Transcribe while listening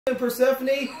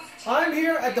Persephone. I'm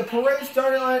here at the parade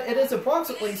starting line. It is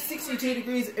approximately 62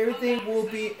 degrees. Everything will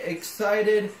be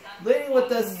excited. Leading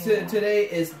with us today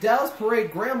is Dallas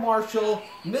Parade Grand Marshal,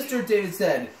 Mr. David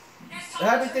Zed.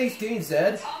 Happy Thanksgiving,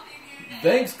 Zed.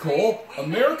 Thanks, Cole.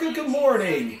 America, good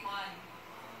morning.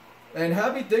 And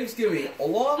happy Thanksgiving.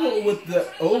 Along with the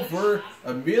over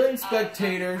 1 million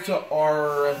spectators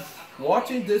are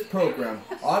watching this program.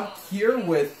 I'm here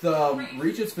with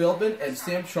Regis Philbin and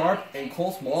Sam Sharp and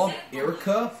Cole's mom,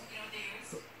 Erica,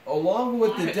 along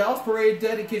with the Dallas Parade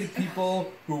dedicated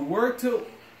people who worked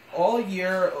all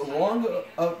year long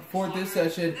for this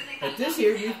session. And this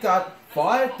year we've got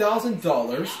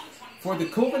 $5,000 for the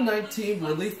COVID-19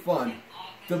 Relief Fund.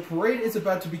 The parade is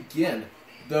about to begin.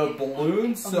 The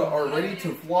balloons are ready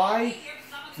to fly.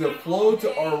 The floats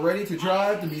are ready to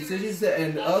drive. The musicians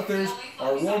and others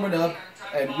are warming up.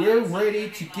 And we're ready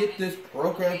to get this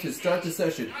program to start the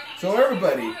session. So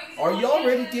everybody, are y'all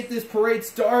ready to get this parade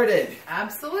started?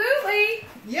 Absolutely.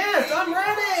 Yes, I'm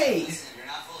ready.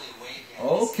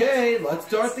 Okay, let's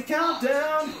start the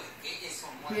countdown.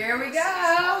 Here we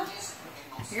go.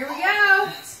 Here we go.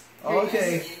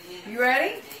 Okay. You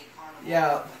ready?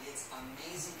 Yeah.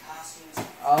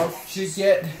 I should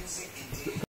get